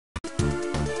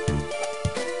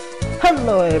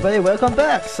Hello everybody, welcome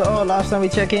back. So last time we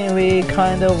checked in, we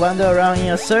kind of wandered around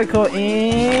in a circle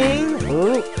in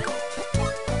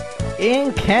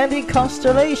Candy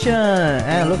Constellation,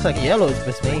 and it looks like yellow is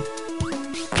with me.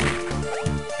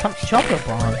 Come chop the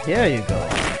bomb. Here you go.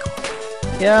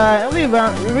 Yeah, we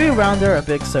rounded a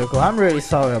big circle. I'm really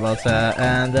sorry about that,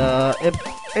 and it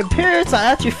appears I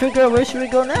actually figured out where should we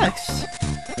go next.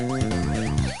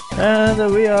 And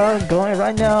we are going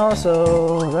right now,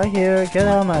 so right here, get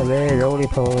out of my way, roly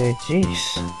poly,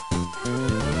 jeez.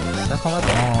 Stuck on my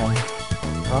bomb.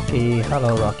 Rocky,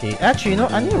 hello Rocky. Actually, you know,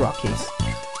 I need Rockies.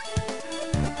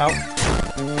 Out.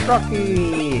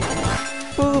 Rocky!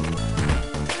 Boop!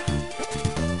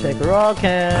 Take a rock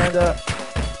and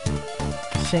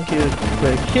sink you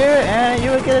quick here, and you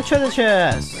will get a treasure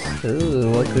chest. Ooh,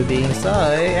 what could be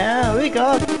inside? And we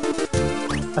got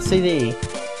a CD.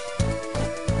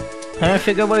 Haven't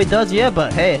figured out what it does yet,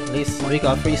 but hey, at least we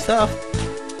got free stuff.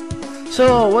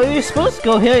 So where you're supposed to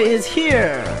go here is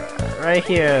here, right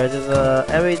here.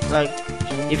 There's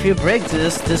if you break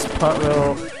this part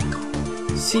will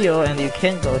seal, and you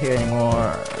can't go here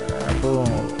anymore. Boom.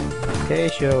 Okay,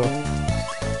 sure.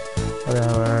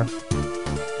 Whatever.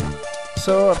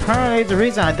 So apparently the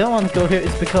reason I don't want to go here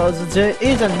is because there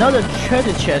is another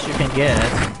treasure chest you can get,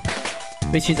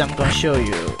 which is I'm gonna show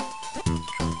you.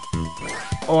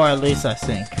 Or at least I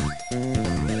think.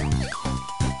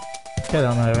 Get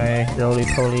on my way, roly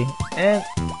poly. And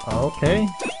okay.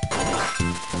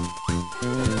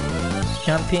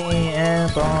 Jumping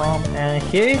and bomb, and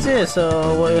here it is.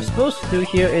 So what you're supposed to do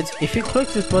here is if you click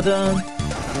this button,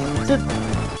 the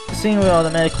thing will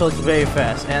automatically close very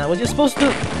fast. And what you're supposed to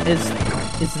do is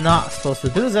it's not supposed to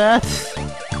do that.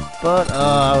 But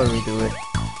I will redo it.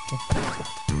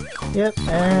 Yep,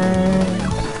 and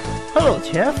hello,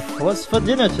 chef. What's for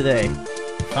dinner today?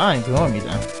 Fine, ignore me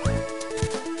then.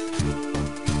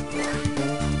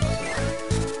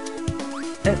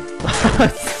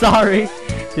 Sorry,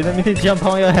 didn't mean to jump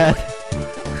on your head.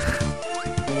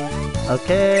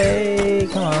 Okay,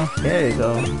 come on. There you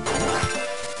go.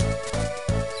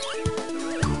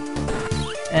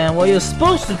 And what you're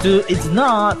supposed to do is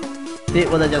not did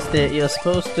what I just did. You're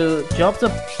supposed to drop the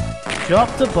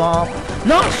bomb.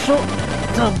 Not shoot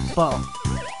the bomb.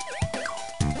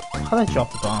 How do I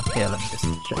drop the bomb? Here, let me just...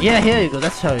 Yeah, here you go,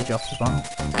 that's how you drop the bomb.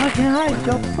 How can I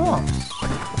drop the bomb?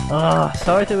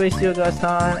 Sorry to waste you guys'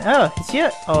 time. Oh, it's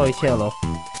here? Oh, it's yellow.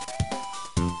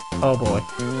 Oh boy.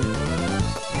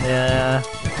 Yeah.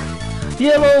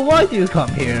 Yellow, why do you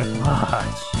come here? Ah,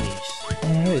 jeez.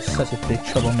 Man, you're such a big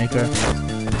troublemaker.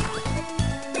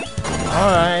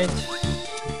 Alright.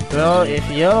 Well, if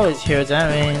yellow is here, that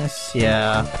means...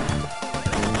 yeah.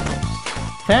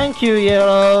 Thank you,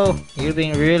 Yellow! You've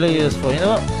been really useful. You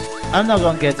know what? I'm not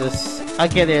gonna get this. I'll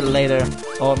get it later.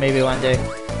 Or maybe one day.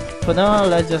 For now,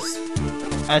 let's just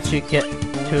actually get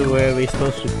to where we're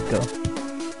supposed to go.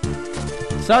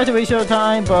 Sorry to waste your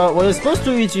time, but what you're supposed to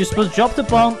do is you're supposed to drop the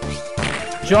bomb.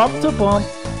 Drop the bomb.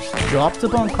 Drop the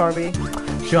bomb, Kirby.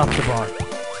 Drop the bomb.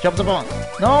 Drop the bomb.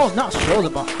 No, not throw the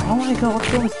bomb. Oh my god, what's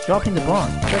wrong with dropping the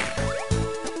bomb?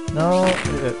 No.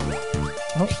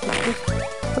 No.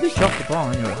 How do you drop the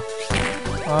bomb anyway?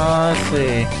 Let's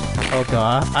see. Oh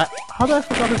god, how did I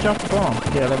forget to drop the bomb?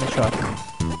 Yeah, let me try.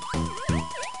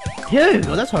 Here you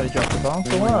go, that's how you drop the bomb,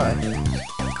 so why?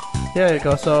 There you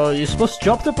go, so you're supposed to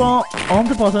drop the bomb on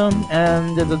the bottom,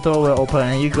 and then the door will open,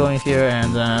 and you go in here,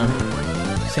 and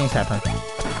things happen.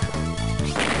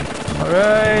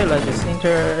 Alright, let's just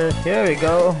enter. Here we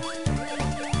go.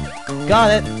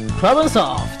 Got it! Problem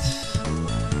solved!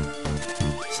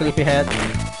 Sleepyhead.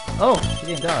 Oh, she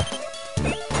didn't die.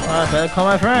 Alright, better call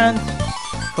my friend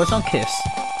for some kiss.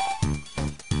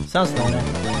 Sounds normal.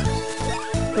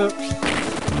 Boop.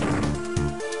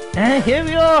 And here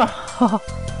we are!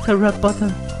 The red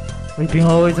button. We've been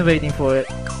always waiting for it.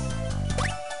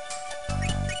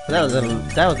 That was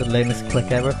the lamest click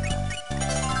ever.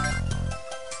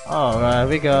 Alright,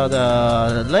 we got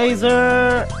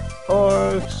laser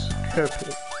or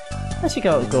Kirby. I should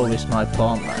go with my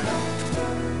bomb right now.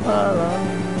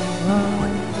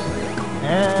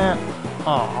 And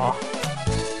aww.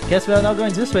 Guess we're not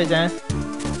going this way then.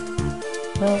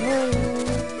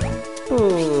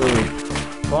 Ooh,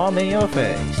 bomb in your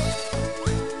face.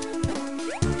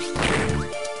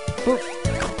 Ooh.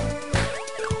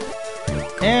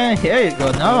 And here you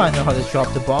go. Now I know how to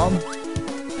drop the bomb.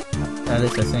 At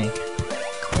least I think.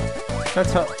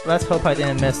 Let's hope I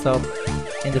didn't mess up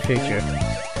in the future.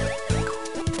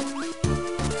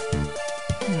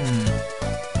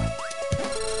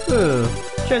 Ooh,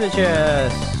 treasure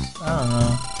chest! I don't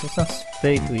know, this sounds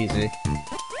way too easy.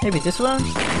 Maybe this one?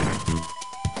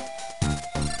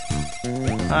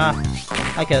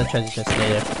 I get a treasure chest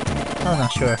later. I'm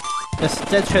not sure.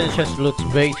 That treasure chest looks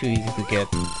way too easy to get.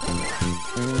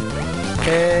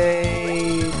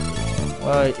 Okay.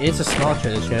 Well, it's a small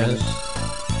treasure chest.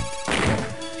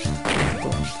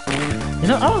 You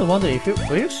know, I was wondering if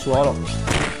will you swallow?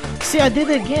 See, I did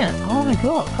it again. Oh my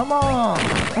god, come on!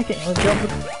 I can't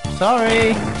jump.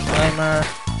 Sorry, timer.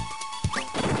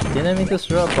 Didn't mean to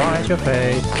throw a bomb at your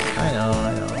face. I know.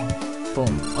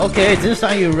 Boom. Okay, this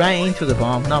time you ran into the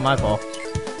bomb. Not my fault.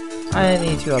 I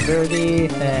need your ability.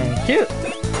 Thank you.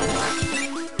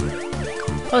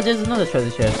 Oh, there's another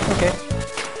treasure chest. Okay.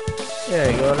 There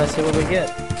you go. Let's see what we get.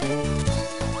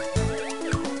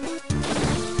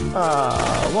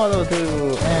 Waddle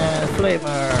Doo and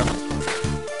Flamer.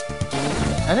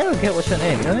 I never get what's your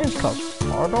name. Your name's called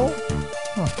Spardo?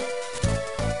 Huh.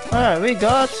 Alright, we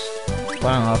got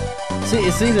one up.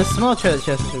 See, the small treasure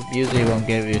chest usually won't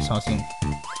give you something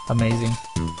amazing.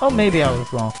 Oh, maybe I was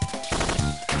wrong.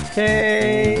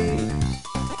 Okay.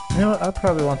 You know what? I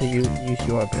probably want to use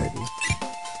your ability.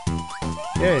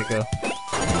 There you go.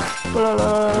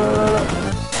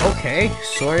 Okay,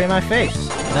 sword in my face.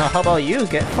 Now how about you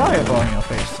get fireball in your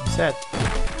face instead?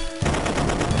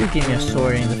 You give me a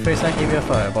sword in the face, I give you a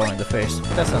fireball in the face.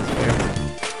 That sounds fair.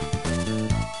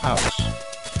 Ouch.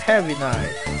 Heavy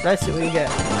knife. Let's see what you get.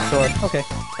 Sword. Okay.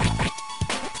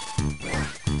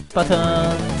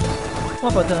 Button.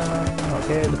 One button.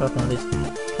 Okay, the button is.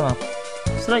 Come on.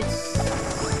 Slice.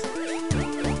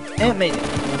 And made it.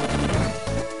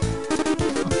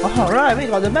 Alright, we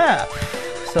got the map.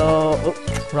 So,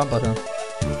 wrong button.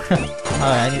 Alright,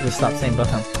 I need to stop saying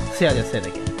button. See, I just said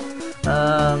it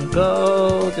again.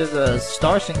 Go to the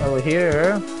star thing over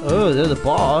here. Oh, there's a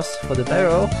boss for the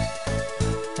barrel.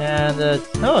 And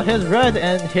oh, here's red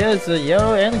and here's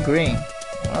yellow and green.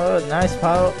 Oh, nice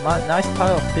pile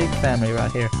of big family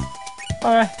right here.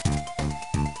 Alright.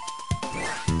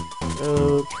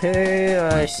 Okay,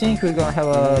 I think we're gonna have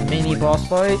a mini boss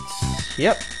fight.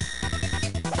 Yep.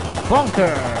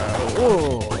 Bunker!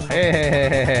 Ooh,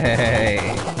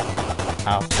 hey!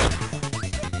 Ouch.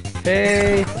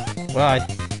 Hey! Right.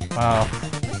 Wow.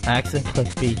 I accidentally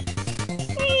clicked B.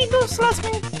 Hey, don't slash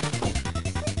me!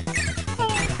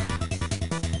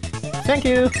 Thank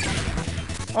you!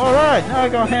 Alright, now I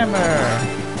got hammer!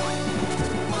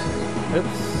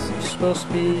 Oops. It's supposed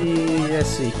to be... let's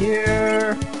see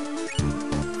here...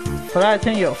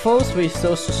 flatten your foes with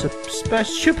those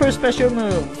super special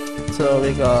moves. So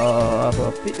we got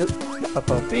up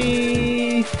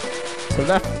B, so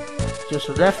just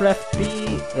left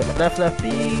B, left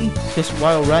B. Just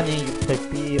while running, you click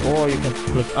B, or you can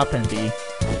click up and B.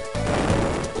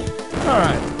 All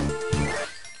right.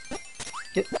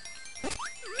 Yep.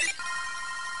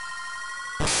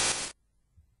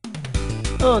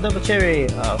 Oh, double cherry.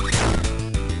 Oh.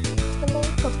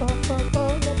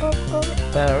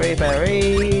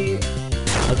 Berry.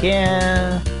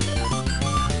 Again.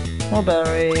 More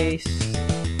berries.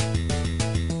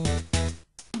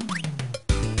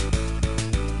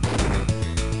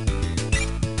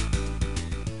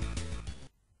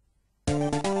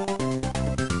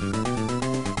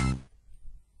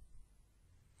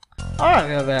 Alright,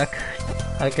 we're back.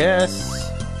 I guess.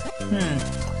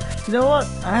 You know what?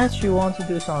 I actually want to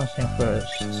do something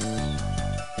first.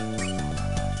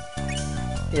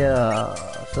 Yeah.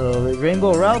 So with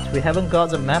Rainbow Route, we haven't got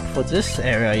the map for this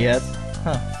area yet.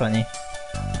 Huh, funny.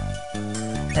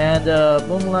 And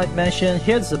Moonlight Mansion,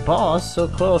 here's the boss, so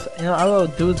close. You know, I will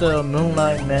do the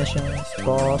Moonlight Mansion's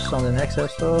boss on the next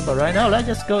episode, but right now let's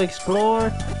just go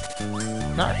explore.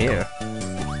 Not here.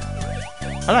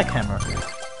 I like hammer.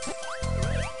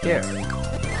 Here.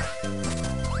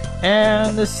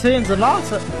 And since the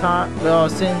last time, well,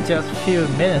 since just a few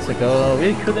minutes ago,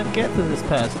 we couldn't get to this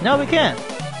pass. Now we can!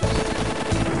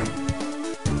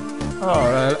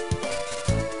 Alright.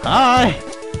 Hi!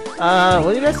 What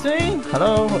are you guys doing?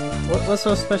 Hello? What's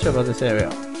so special about this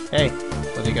area? Hey,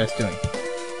 what are you guys doing?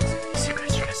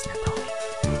 Secrets you guys didn't tell me.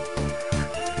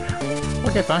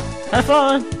 Okay, fine. Have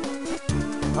fun!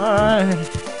 Alright.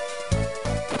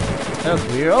 That was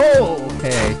weird. Oh,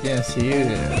 okay. Didn't see you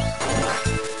there.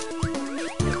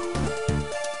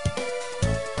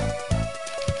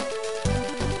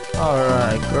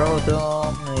 Alright,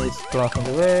 Groudon is blocking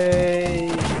the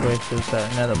way. Break through that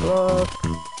nether block.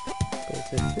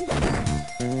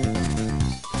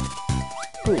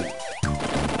 Ooh.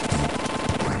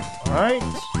 Alright.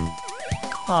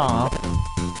 Aw.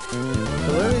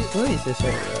 So where is this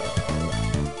area?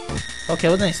 Okay, I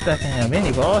wasn't expecting a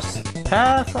mini boss.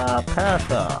 Patha.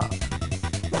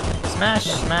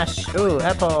 Smash. Ooh,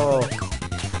 apple.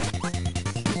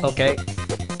 Okay.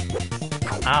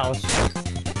 Ouch.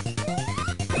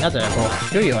 another apple.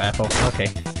 Screw your apple. Okay.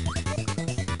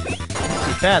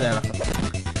 You bad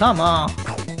elephant. Come on.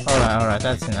 Alright,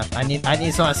 that's enough. I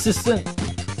need some assistance.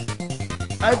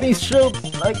 I've been shot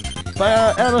like by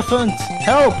an elephant.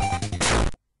 Help!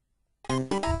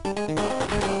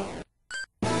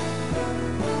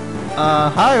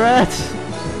 Hi, rat.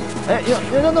 Hey,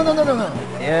 no.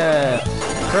 Yeah,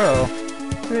 bro.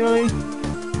 Really?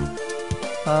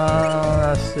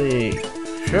 Let's see.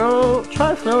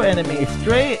 Try throw enemy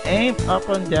straight, aim up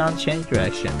and down, change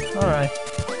direction. Alright,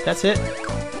 that's it.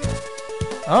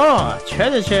 Oh,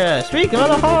 treasure chest! We got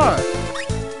a heart!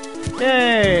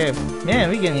 Yay! Man,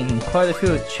 we're getting quite a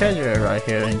few treasure right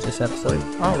here in this episode,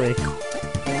 aren't we?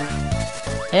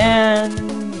 And...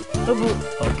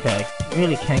 okay,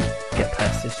 really can't get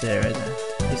past this area then.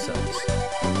 This sucks.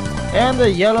 And the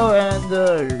yellow and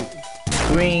the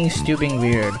green still being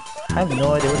weird. I have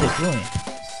no idea what they're doing.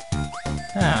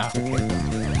 Ah.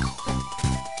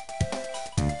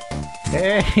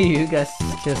 Hey, you guys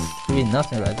just doing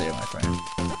nothing right there, my friend.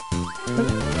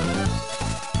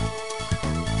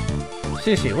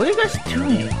 Seriously, what are you guys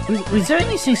doing? Was there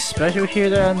anything special here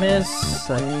that I missed?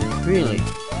 Like, really?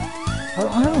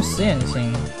 I don't see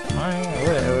anything. Fine,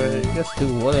 whatever. Just do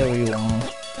whatever you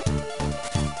want.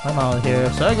 I'm out here,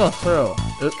 so I got throw.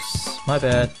 Oops, my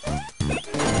bad.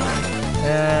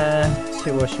 Let's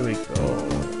see, where should we go?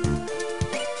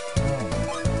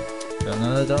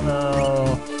 Don't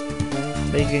know.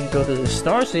 Maybe you can go to the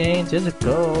star scene. Just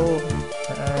go.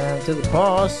 To the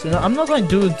boss. You know, I'm not going to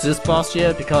do this boss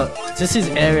yet because this is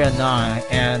area 9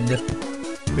 and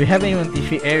we haven't even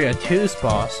defeated area 2's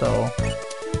boss, so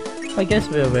I guess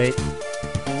we'll wait.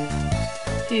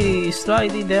 He's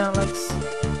sliding down like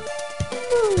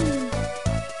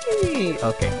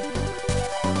okay.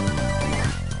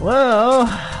 Well,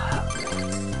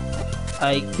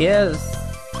 I guess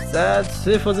that's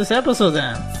it for this episode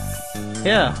then.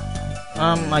 Yeah.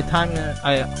 My time,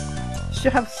 I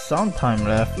should have some time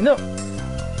left. No,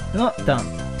 not done.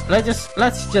 Let's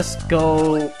just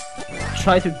go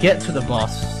try to get to the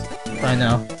boss right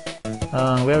now.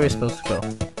 Where are we supposed to go?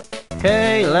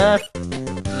 Okay, left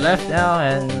now,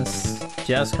 and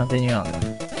just continue on.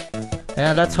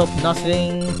 And let's hope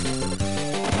nothing.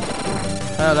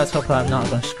 Let's hope I'm not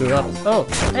gonna screw up. Oh,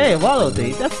 hey, Waddle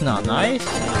Dee, that's not nice.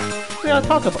 We gotta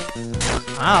talk about.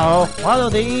 Ow, Waddle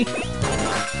Dee.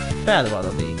 Bad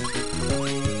Waddle Dee.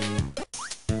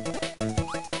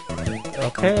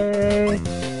 Okay.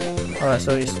 Alright,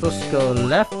 so you're supposed to go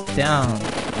left, down.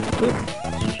 Oop.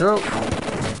 Stroke.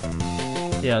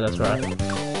 Yeah, that's right.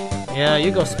 Yeah,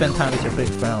 you go spend time with your big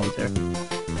friend over there.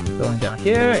 Going down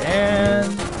here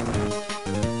and...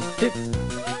 Dip.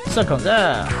 Suck on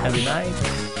that. Have a night.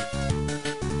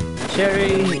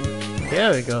 Cherry.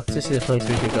 There we go. This is the place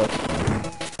we should go.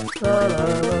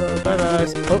 Bye bye.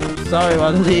 Oh, sorry,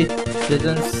 Waddle Dee.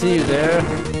 Didn't see you there.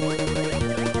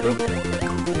 Oop.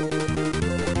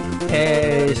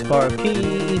 Hey,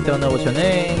 Sparky, don't know what's your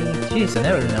name. Jeez, I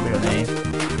never remember your name.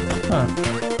 Huh.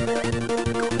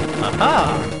 Aha!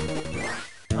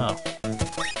 Oh.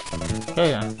 Okay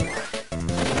then.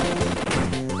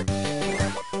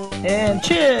 And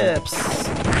chips!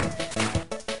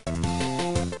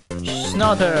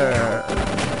 Snotter!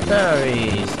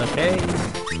 Berries, okay.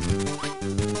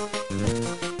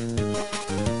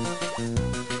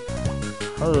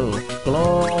 Oh,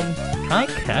 Glom. Can I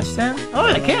catch them? Oh,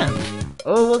 I can!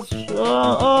 Oh, what's...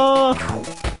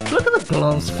 Look at the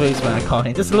Glom's face when I call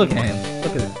him. Just look at him.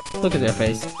 Look at their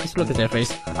face. Just look at their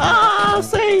face. Ah,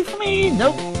 save me!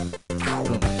 Nope.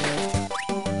 Boom.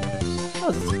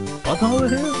 What's this button over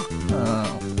here?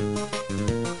 Oh.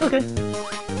 Okay.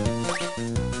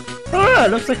 Alright,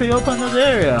 looks like we opened another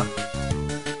area.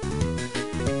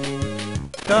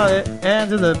 Got it. And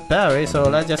to the berry, so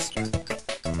let's just...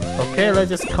 Okay, let's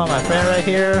just call my friend right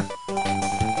here.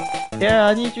 Yeah,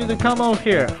 I need you to come over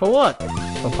here. For what?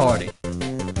 For party.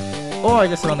 Or I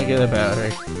just want to get a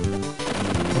battery.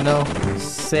 You know,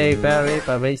 save battery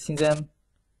by wasting them.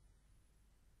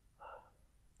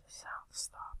 The sound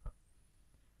stopped.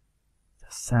 The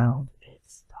sound is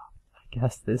stopped. I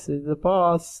guess this is the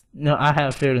boss. No, I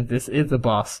have a feeling this is the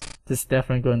boss. This is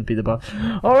definitely going to be the boss.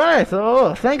 Alright,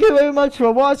 so thank you very much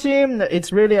for watching.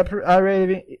 It's really I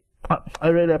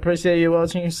really appreciate you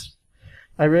watching.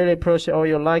 I really appreciate all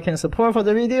your like and support for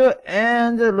the video,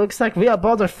 and it looks like we are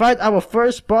about to fight our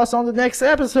first boss on the next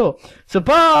episode. So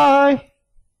bye!